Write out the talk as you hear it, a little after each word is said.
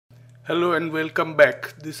Hello and welcome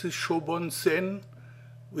back. This is Shobhan Sen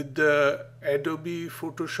with the Adobe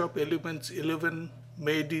Photoshop Elements 11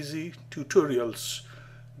 Made Easy tutorials.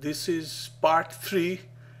 This is part 3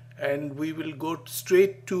 and we will go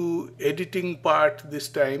straight to editing part this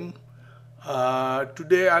time.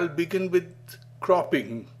 Today I'll begin with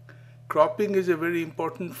cropping. Cropping is a very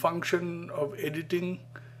important function of editing.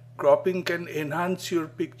 Cropping can enhance your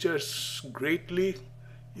pictures greatly.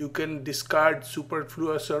 You can discard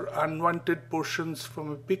superfluous or unwanted portions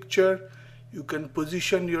from a picture. You can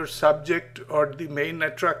position your subject or the main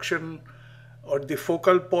attraction or the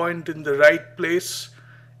focal point in the right place,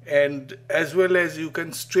 and as well as you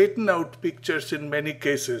can straighten out pictures in many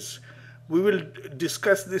cases. We will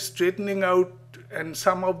discuss this straightening out and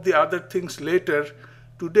some of the other things later.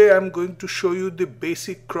 Today I'm going to show you the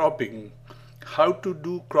basic cropping, how to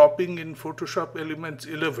do cropping in Photoshop Elements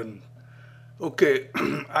 11. Okay,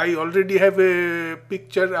 I already have a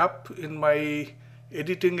picture up in my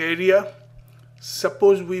editing area.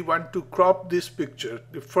 Suppose we want to crop this picture.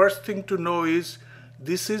 The first thing to know is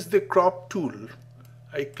this is the crop tool.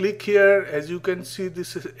 I click here. As you can see,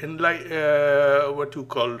 this is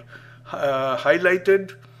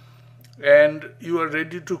highlighted, and you are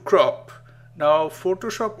ready to crop. Now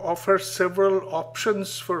Photoshop offers several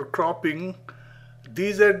options for cropping.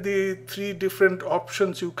 These are the three different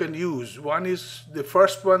options you can use. One is the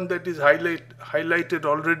first one that is highlighted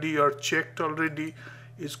already or checked already,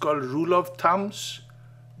 is called rule of thumbs.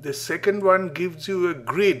 The second one gives you a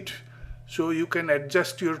grid so you can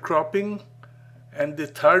adjust your cropping, and the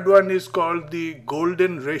third one is called the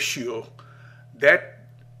golden ratio. That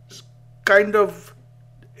kind of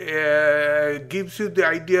gives you the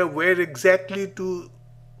idea where exactly to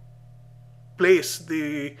place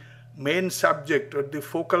the main subject or the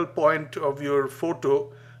focal point of your photo,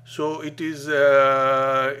 so it is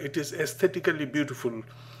aesthetically beautiful.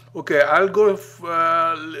 Okay, I'll go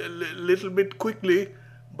little bit quickly,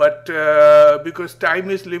 but because time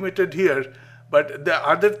is limited here. But the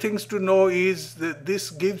other things to know is that this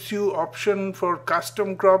gives you option for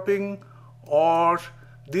custom cropping, or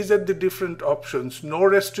these are the different options. No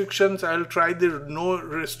restrictions. I'll try the no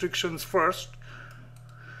restrictions first.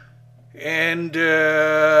 And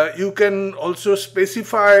you can also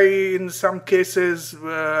specify in some cases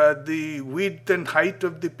the width and height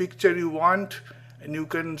of the picture you want, and you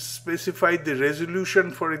can specify the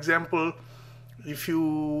resolution. For example, if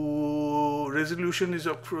resolution is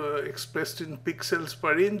expressed in pixels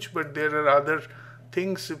per inch, but there are other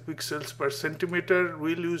things, pixels per centimeter.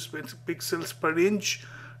 We'll use pixels per inch.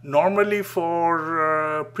 Normally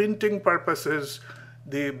for printing purposes,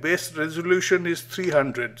 the best resolution is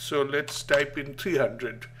 300, so let's type in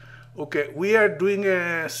 300. Okay, we are doing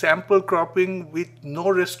a sample cropping with no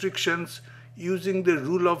restrictions using the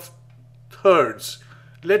rule of thirds.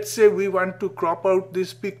 Let's say we want to crop out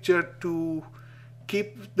this picture to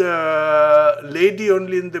keep the lady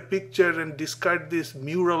only in the picture and discard this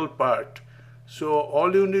mural part. So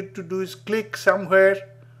all you need to do is click somewhere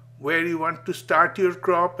where you want to start your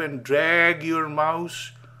crop and drag your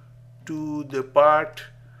mouse to the part,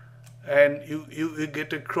 and you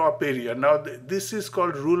get a crop area. Now this is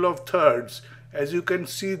called rule of thirds. As you can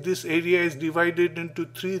see, this area is divided into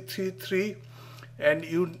 3, 3, 3, and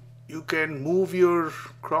you can move your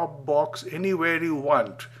crop box anywhere you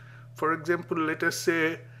want. For example, let us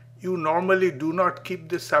say you normally do not keep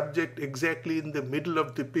the subject exactly in the middle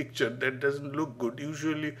of the picture. That doesn't look good.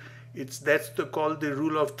 Usually that's called the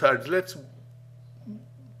rule of thirds. Let's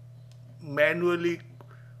manually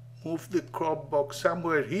move the crop box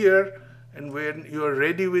somewhere here, and when you are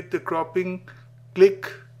ready with the cropping, click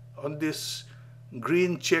on this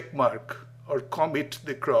green check mark or commit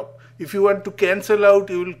the crop. If you want to cancel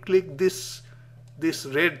out, you will click this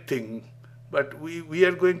red thing, but we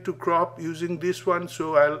are going to crop using this one,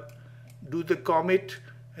 so I'll do the commit,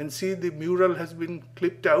 and see the mural has been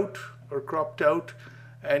clipped out or cropped out,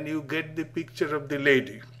 and you get the picture of the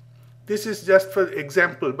lady. This is just for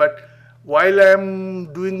example, but while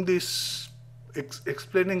I'm doing this,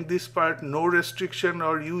 explaining this part, no restriction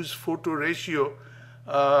or use photo ratio,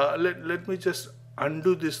 let me just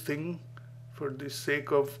undo this thing for the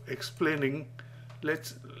sake of explaining.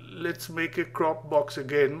 Let's make a crop box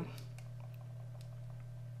again.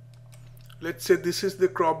 Let's say this is the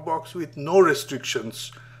crop box with no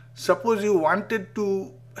restrictions. Suppose you wanted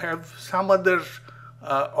to have some other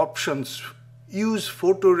options. Use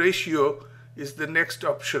photo ratio is the next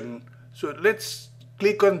option. So let's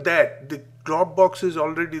click on that. The crop box is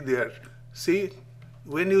already there. See,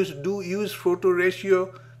 when you do use photo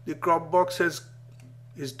ratio, the crop box is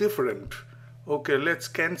different. Okay, let's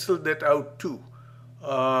cancel that out too.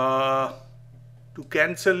 To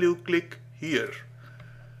cancel, you click here.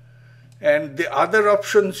 And the other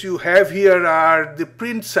options you have here are the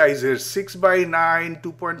print sizes: 6 by 9,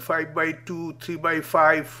 2.5 by 2, 3 by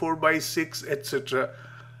 5, 4 by 6, etc.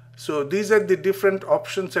 So these are the different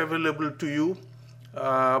options available to you.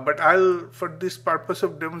 But for this purpose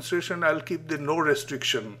of demonstration, I'll keep the no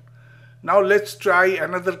restriction. Now let's try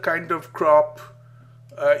another kind of crop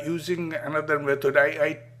using another method.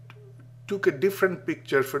 I took a different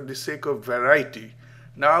picture for the sake of variety.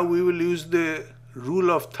 Now we will use the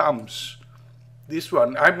rule of thumbs. This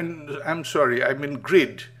one, I'm sorry, I'm in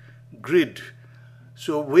grid.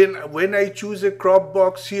 So when I choose a crop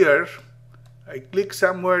box here, I click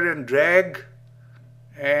somewhere and drag,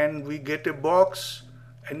 and we get a box,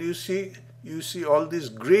 and you see all these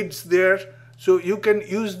grids there. So you can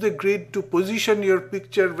use the grid to position your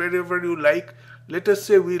picture wherever you like. Let us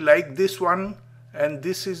say we like this one, and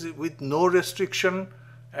this is with no restriction,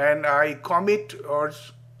 and I commit or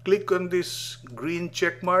click on this green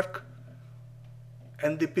check mark,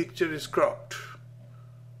 and the picture is cropped.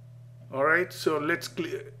 All right, so let's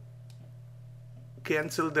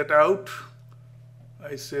cancel that out.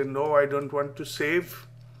 I say no, I don't want to save.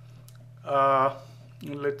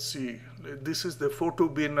 Let's see, this is the photo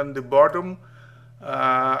bin on the bottom.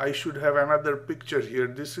 I should have another picture here.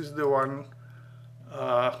 This is the one.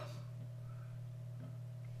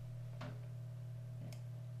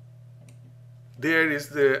 There is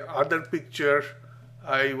the other picture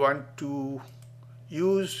I want to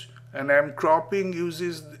use, and I'm cropping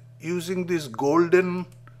using this golden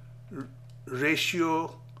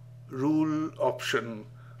ratio rule option.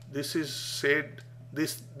 This is said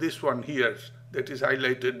this one here that is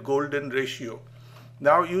highlighted, golden ratio.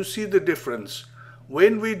 Now you see the difference.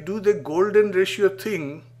 When we do the golden ratio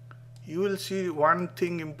thing, you will see one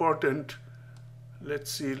thing important. Let's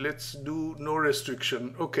see, let's do no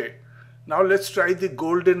restriction. Okay, now let's try the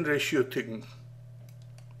golden ratio thing.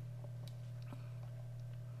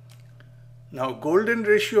 Now golden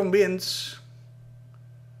ratio means,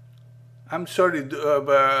 I'm sorry,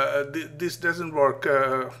 this doesn't work.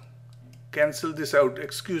 Cancel this out.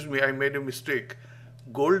 Excuse me, I made a mistake.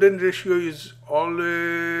 Golden ratio is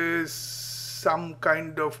always some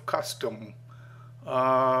kind of custom.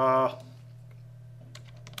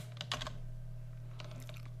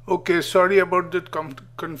 Okay, sorry about that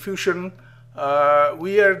confusion.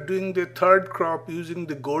 We are doing the third crop using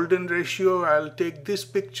the golden ratio. I'll take this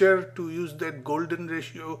picture to use that golden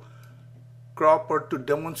ratio crop, or to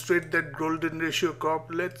demonstrate that golden ratio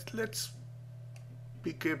crop. Let's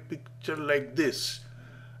pick a picture like this.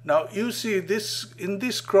 Now you see this, in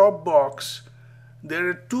this crop box there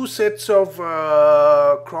are two sets of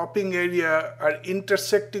cropping area are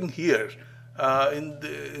intersecting here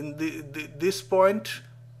this point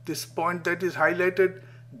that is highlighted.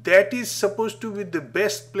 That is supposed to be the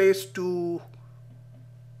best place to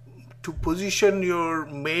position your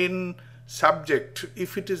main subject.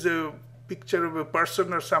 If it is a picture of a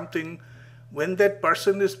person or something, when that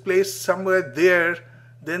person is placed somewhere there,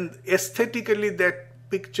 then aesthetically that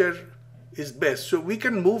picture is best. So we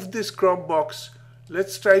can move this crop box.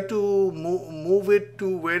 Let's try to move it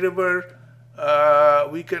to wherever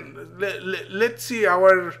we can. Let's see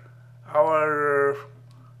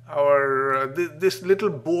this little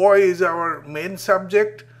boy is our main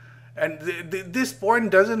subject, and this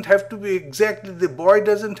point doesn't have to be exactly, the boy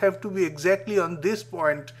doesn't have to be exactly on this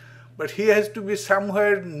point, but he has to be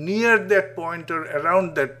somewhere near that point or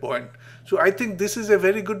around that point. So I think this is a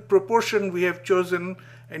very good proportion we have chosen,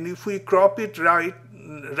 and if we crop it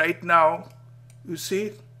right now, you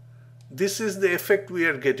see, this is the effect we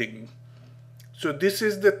are getting. So this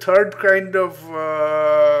is the third kind of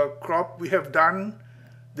crop we have done.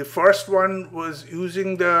 The first one was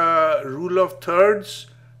using the rule of thirds,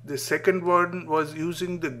 the second one was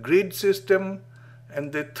using the grid system,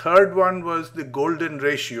 and the third one was the golden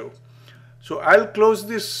ratio. So I'll close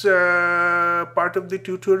this part of the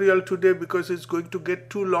tutorial today because it's going to get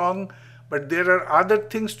too long, but there are other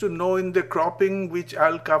things to know in the cropping which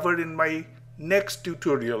I'll cover in my next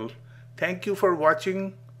tutorial. Thank you for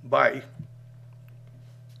watching. Bye.